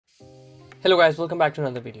Hello guys, welcome back to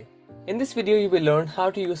another video. In this video you will learn how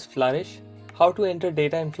to use Flourish, how to enter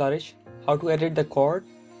data in Flourish, how to edit the chord,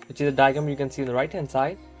 which is a diagram you can see on the right hand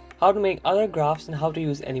side, how to make other graphs, and how to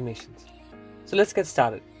use animations. So let's get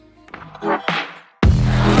started.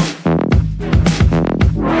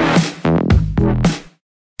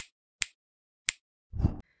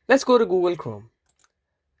 Let's go to Google Chrome.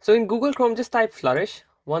 So in Google Chrome just type Flourish.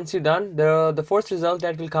 Once you're done, the first result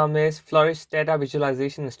that will come is Flourish Data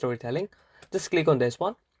Visualization and Storytelling. Just click on this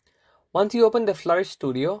one. Once you open the Flourish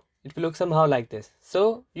Studio, it will look somehow like this.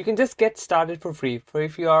 So you can just get started for free. For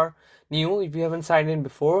if you are new, if you haven't signed in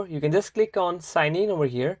before, you can just click on sign in over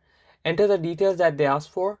here, enter the details that they ask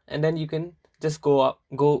for, and then you can just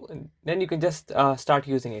then you can just start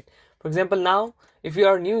using it. For example, now if you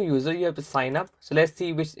are a new user, you have to sign up. So let's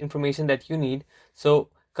see which information that you need. So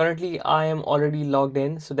currently I am already logged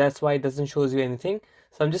in, so that's why it doesn't show you anything.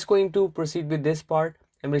 So I'm just going to proceed with this part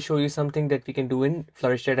and will show you something that we can do in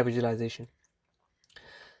Flourish Data Visualization.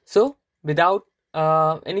 So without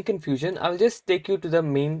any confusion, I'll just take you to the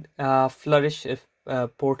main Flourish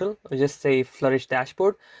portal, or just say Flourish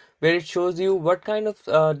dashboard, where it shows you what kind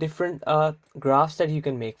of different graphs that you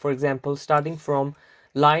can make. For example, starting from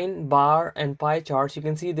line, bar, and pie charts, you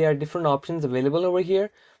can see there are different options available over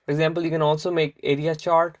here. For example, you can also make area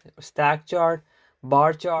chart, stack chart,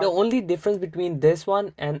 bar chart. The only difference between this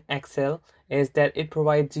one and Excel is that it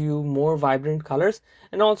provides you more vibrant colors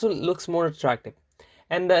and also looks more attractive.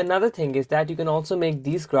 And another thing is that you can also make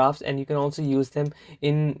these graphs and you can also use them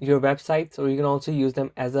in your websites, or you can also use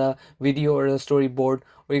them as a video or a storyboard,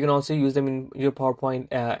 or you can also use them in your PowerPoint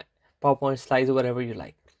slides or whatever you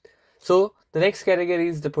like. So the next category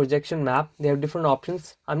is the projection map. They have different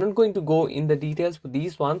options. I'm not going to go in the details for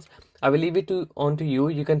these ones. I will leave it on to you.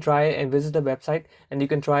 You can try and visit the website and you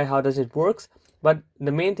can try how does it works. But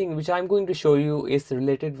the main thing which I'm going to show you is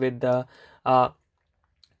related with the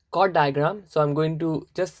chord diagram. So I'm going to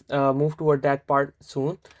just move toward that part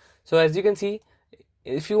soon. So as you can see,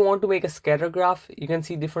 if you want to make a scatter graph, you can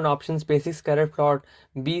see different options: basic scatter plot,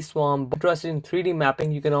 bee swarm. Interested in 3D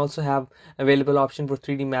mapping, you can also have available option for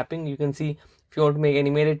 3D mapping. You can see if you want to make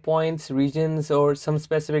animated points, regions, or some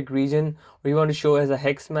specific region, or you want to show as a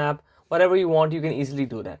hex map, whatever you want, you can easily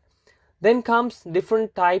do that. Then comes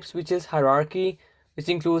different types, which is hierarchy, which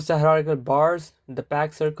includes the hierarchical bars, the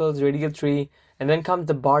pack circles, radial tree, and then comes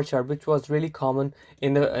the bar chart, which was really common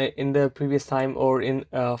in the previous time, or in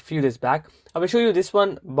a few days back. I will show you this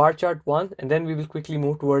one, bar chart 1, and then we will quickly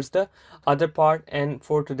move towards the other part. And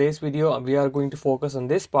for today's video, we are going to focus on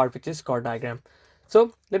this part, which is chord diagram.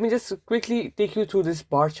 So let me just quickly take you through this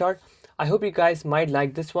bar chart. I hope you guys might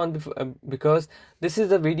like this one because this is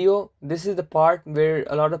the video, this is the part where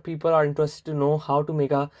a lot of people are interested to know how to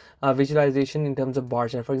make a visualization in terms of bar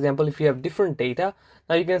chart. For example, if you have different data,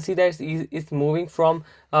 now you can see that it's moving from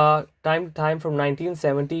time to time from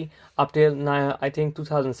 1970 up till now, I think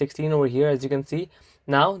 2016 over here. As you can see,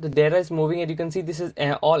 now the data is moving, and you can see this is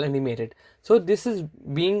all animated. So this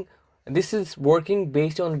is working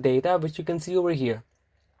based on data which you can see over here.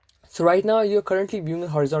 So right now you're currently viewing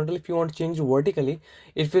horizontal. If you want to change vertically,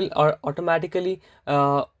 it will automatically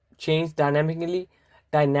change dynamically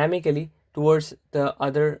towards the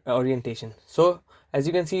other orientation. So as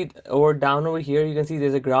you can see down over here, you can see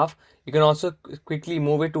there's a graph. You can also quickly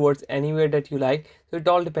move it towards anywhere that you like. So it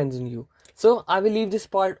all depends on you. So I will leave this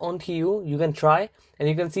part on to you. You can try and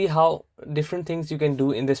you can see how different things you can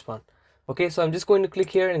do in this one. Okay, so I'm just going to click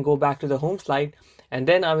here and go back to the home slide, and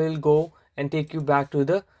then I will go and take you back to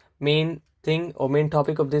the main thing or main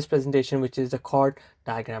topic of this presentation, which is the chord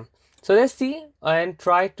diagram. So let's see and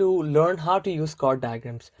try to learn how to use chord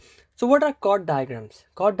diagrams. So what are chord diagrams?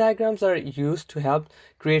 Chord diagrams are used to help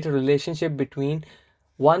create a relationship between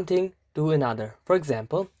one thing to another. For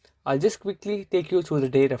example, I'll just quickly take you through the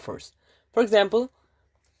data first. For example,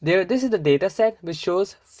 this is the data set which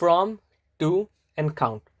shows from, to, and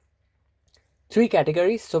count. 3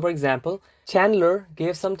 categories. So for example, Chandler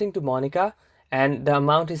gave something to Monica and the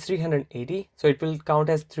amount is 380, so it will count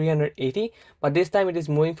as 380, but this time it is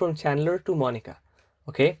moving from Chandler to Monica.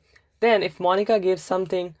 Okay, then if Monica gave some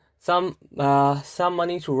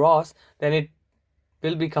money to Ross, then it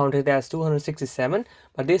will be counted as 267,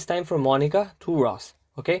 but this time from Monica to Ross.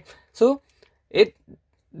 Okay, so it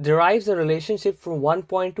derives a relationship from one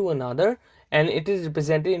point to another, and it is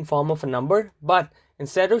represented in form of a number, but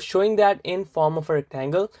instead of showing that in form of a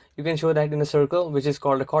rectangle, you can show that in a circle, which is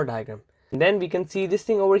called a chord diagram. And then we can see this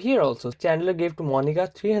thing over here also. Chandler gave to Monica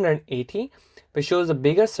 380, which shows a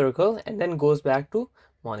bigger circle and then goes back to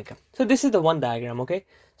Monica. So this is the one diagram. Okay,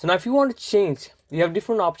 so now if you want to change, you have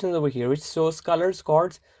different options over here which shows colors,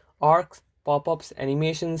 chords, arcs, pop-ups,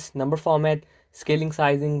 animations, number format, scaling,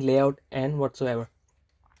 sizing, layout, and whatsoever.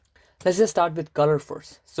 Let's just start with color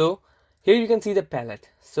first. So here you can see the palette.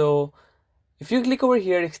 So if you click over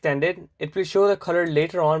here, extended, it will show the color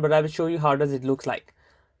later on, but I will show you how does it look like.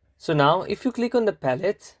 So now if you click on the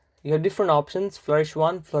palettes, you have different options: Flourish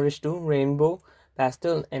 1, Flourish 2, Rainbow,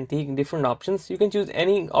 Pastel, Antique, different options. You can choose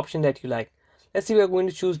any option that you like. Let's see, we are going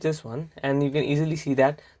to choose this one, and you can easily see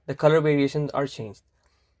that the color variations are changed.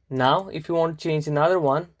 Now if you want to change another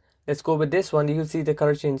one, let's go with this one. You can see the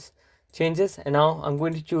color changes, and now I'm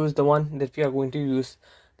going to choose the one that we are going to use,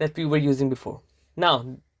 that we were using before.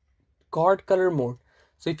 Now chord color mode.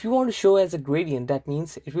 So if you want to show as a gradient, that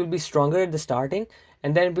means it will be stronger at the starting,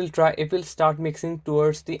 and then it will start mixing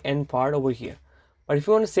towards the end part over here. But if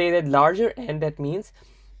you want to say that larger end, that means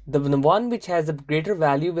the one which has a greater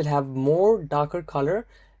value will have more darker color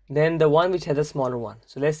than the one which has a smaller one.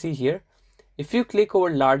 So let's see here. If you click over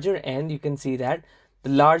larger end, you can see that the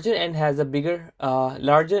larger end has a bigger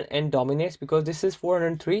larger end dominates, because this is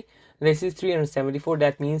 403 and this is 374.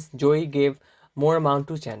 That means Joey gave more amount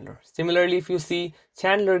to Chandler. Similarly, if you see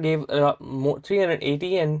Chandler gave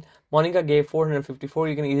 380 and Monica gave 454,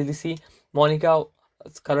 you can easily see Monica's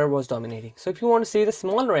color was dominating. So if you want to say the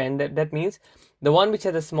smaller end, that means the one which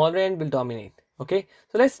has the smaller end will dominate. Okay,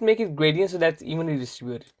 so let's make it gradient so that's evenly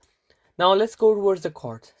distributed. Now let's go towards the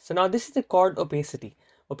chords. So now this is the chord opacity.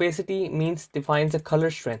 Opacity means defines the color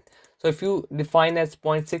strength. So if you define as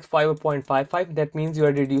 0.65 or 0.55, that means you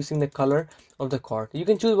are reducing the color of the chord. You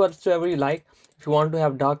can choose whatsoever you like. If you want to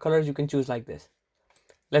have dark colors, you can choose like this.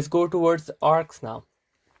 Let's go towards the arcs now.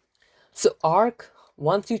 So arc,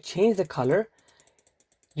 once you change the color,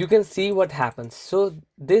 you can see what happens. So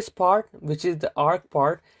this part, which is the arc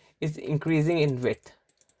part, is increasing in width.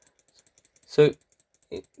 So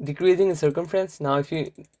decreasing in circumference. Now if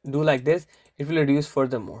you do like this, it will reduce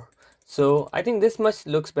furthermore. So I think this much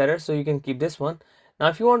looks better, so you can keep this one. Now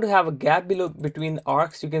if you want to have a gap between the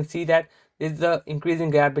arcs, you can see that is the increasing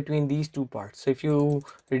gap between these two parts. So if you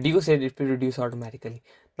reduce it, it will reduce automatically.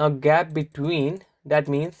 Now gap between, that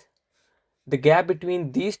means the gap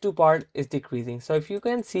between these two parts is decreasing. So if you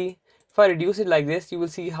can see, if I reduce it like this, you will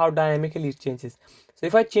see how dynamically it changes. So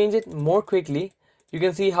if I change it more quickly, you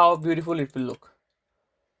can see how beautiful it will look.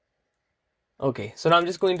 Okay, so now I'm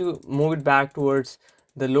just going to move it back towards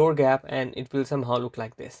the lower gap, and it will somehow look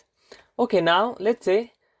like this. Okay, now let's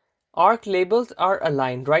say arc labels are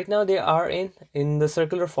aligned. Right now they are in the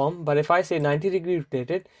circular form, but if I say 90-degree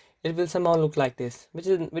rotated, it will somehow look like this,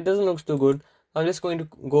 it doesn't look too good. I'm just going to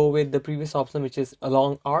go with the previous option, which is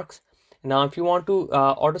along arcs. Now if you want to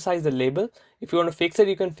auto size the label, if you want to fix it,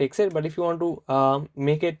 you can fix it, but if you want to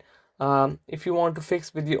make it if you want to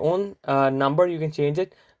fix with your own number, you can change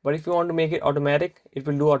it, but if you want to make it automatic, it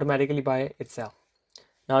will do automatically by itself.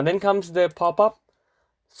 Now then comes the pop-up.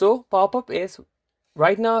 So pop-up is,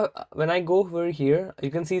 right now when I go over here, you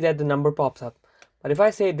can see that the number pops up, but if I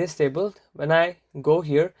say disabled, when I go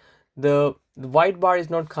here, the white bar is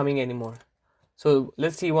not coming anymore. So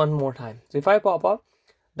let's see one more time. So if I pop up,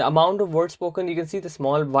 the amount of words spoken, you can see the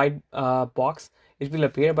small white box, it will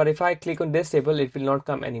appear, but if I click on disable, it will not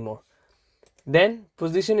come anymore. Then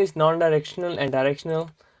position is non-directional and directional.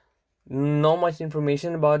 Not much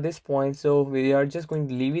information about this point, so we are just going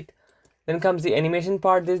to leave it. Then comes the animation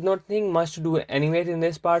part. There's nothing much to do animate in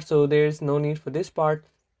this part, so there's no need for this part.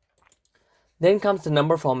 Then comes the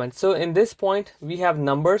number format. So in this point we have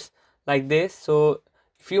numbers like this. So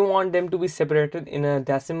if you want them to be separated in a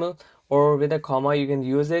decimal or with a comma, you can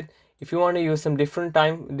use it. If you want to use some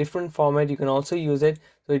different format, you can also use it.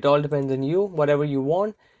 So it all depends on you, whatever you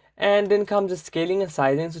want. And then comes the scaling and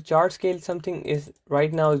sizing. So chart scale, something is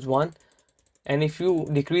right now is 1, and if you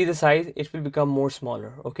decrease the size, it will become more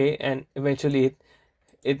smaller. Okay, and eventually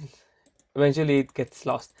it gets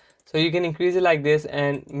lost. So you can increase it like this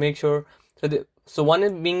and make sure, so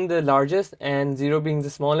 1 being the largest and 0 being the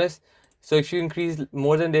smallest. So if you increase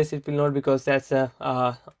more than this, it will not, because that's the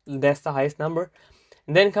highest number.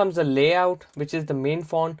 And then comes the layout, which is the main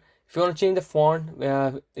font. If you want to change the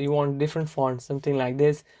font, you want different fonts, something like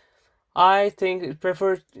this. I think I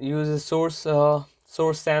prefer use a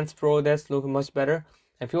Source Sans Pro. That's look much better.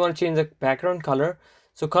 If you want to change the background color,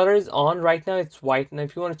 so color is on right now, it's white. Now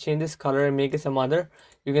if you want to change this color and make it some other,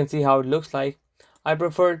 you can see how it looks like. I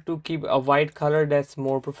prefer to keep a white color, that's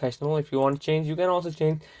more professional. If you want to change, you can also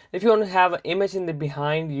change. If you want to have an image in the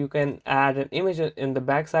behind, you can add an image in the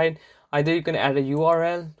backside. Either you can add a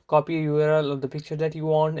URL, copy a URL of the picture that you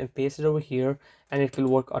want and paste it over here, and it will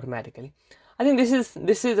work automatically. I think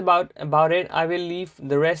this is about it. I will leave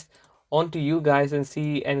the rest on to you guys and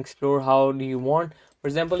see and explore how do you want. For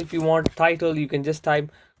example, if you want title, you can just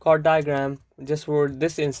type chord diagram just for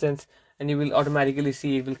this instance, and you will automatically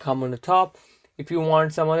see it will come on the top. If you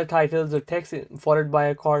want some other titles or text followed by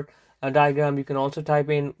a chord diagram, you can also type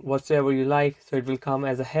in whatsoever you like, so it will come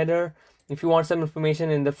as a header. If you want some information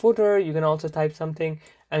in the footer, you can also type something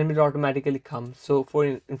and it will automatically come, so for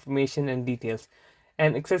information and details.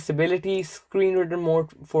 And accessibility, screen reader mode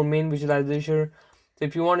for main visualization. So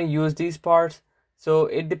if you want to use these parts, so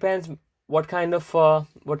it depends what kind of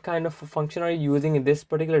function are you using in this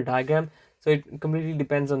particular diagram, so it completely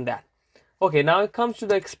depends on that. Okay, now it comes to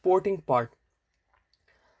the exporting part.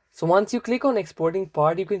 So once you click on exporting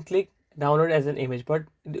part, you can click download as an image, but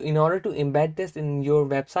in order to embed this in your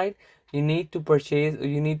website, you need to purchase, or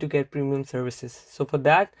you need to get premium services. So for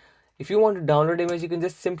that, if you want to download image, you can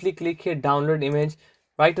just simply click here, download image,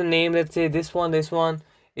 write a name, let's say this one.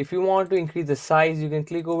 If you want to increase the size, you can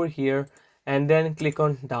click over here and then click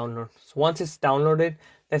on download. So once it's downloaded,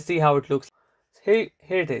 let's see how it looks. Here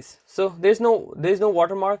it is. So there's no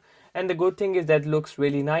watermark, and the good thing is that it looks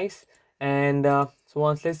really nice. And so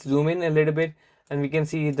once, let's zoom in a little bit and we can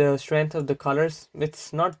see the strength of the colors.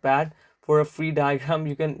 It's not bad for a free diagram.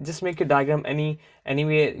 You can just make your diagram any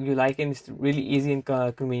way you like, and it's really easy and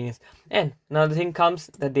convenient. And now the thing comes,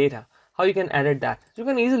 the data, how you can edit that. You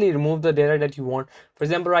can easily remove the data that you want. For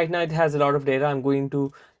example, right now it has a lot of data. I'm going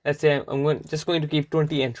to, let's say just going to keep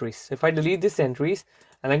 20 entries. If I delete these entries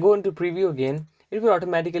and I go into preview again, it will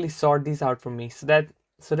automatically sort these out for me.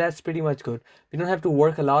 So that's pretty much good. We don't have to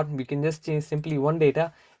work a lot. We can just change simply one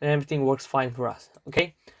data and everything works fine for us.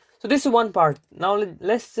 Okay, so this is one part. Now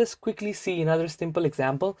let's just quickly see another simple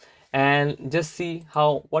example and just see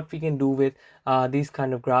what we can do with these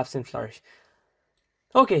kind of graphs in Flourish.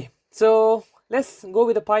 Okay, so let's go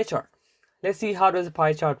with a pie chart. Let's see how does a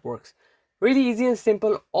pie chart works. Really easy and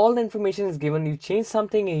simple. All the information is given. You change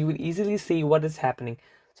something and you will easily see what is happening.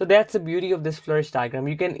 So that's the beauty of this Flourish diagram.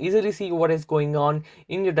 You can easily see what is going on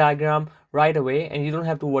in your diagram right away, and you don't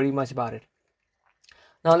have to worry much about it.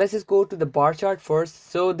 Now let's just go to the bar chart first.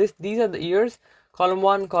 So these are the years, column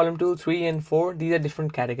 1, column 2, 3 and 4. These are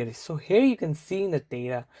different categories. So here you can see in the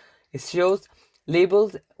data, it shows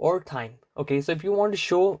labels or time. Okay, so if you want to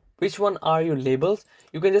show which one are your labels,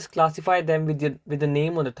 you can just classify them with the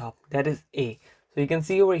name on the top, that is A. So you can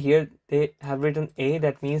see over here they have written A,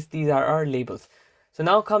 that means these are our labels. So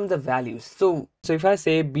now come the values. So if I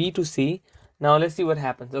say B to C, now let's see what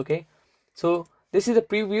happens. Okay, so this is the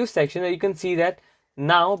preview section, and you can see that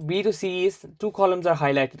now B to C is 2 columns are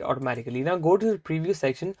highlighted automatically. Now go to the preview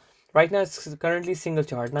section. Right now it's currently single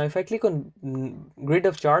chart. Now if I click on grid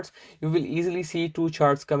of charts, you will easily see 2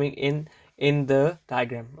 charts coming in the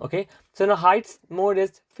diagram. Okay, so now height mode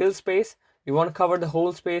is fill space. You want to cover the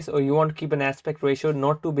whole space, or you want to keep an aspect ratio,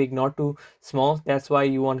 not too big, not too small. That's why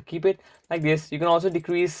you want to keep it like this. You can also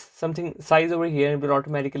decrease something size over here, and it will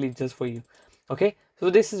automatically adjust for you. Okay, so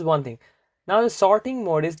this is one thing. Now the sorting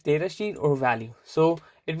mode is data sheet or value. So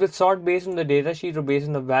it will sort based on the data sheet or based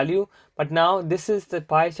on the value. But now this is the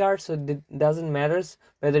pie chart, so it doesn't matter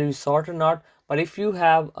whether you sort or not. But if you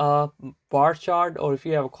have a bar chart or if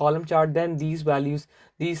you have a column chart, then these values,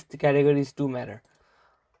 these categories do matter.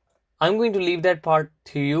 I'm going to leave that part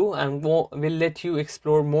to you, and will let you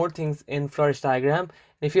explore more things in Flourish diagram.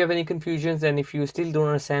 If you have any confusions, and if you still don't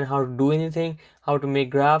understand how to do anything, how to make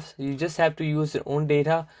graphs, you just have to use your own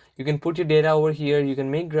data. You can put your data over here. You can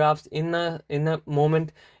make graphs in a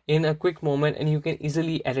quick moment, and you can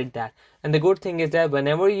easily edit that. And the good thing is that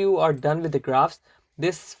whenever you are done with the graphs,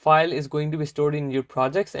 this file is going to be stored in your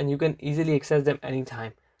projects, and you can easily access them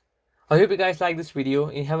anytime. I hope you guys like this video.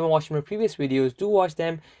 If you haven't watched my previous videos, do watch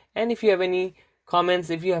them. And if you have any comments,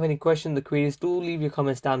 if you have any questions or queries, do leave your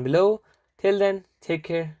comments down below. Till then, take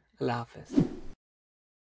care. Allah Hafiz.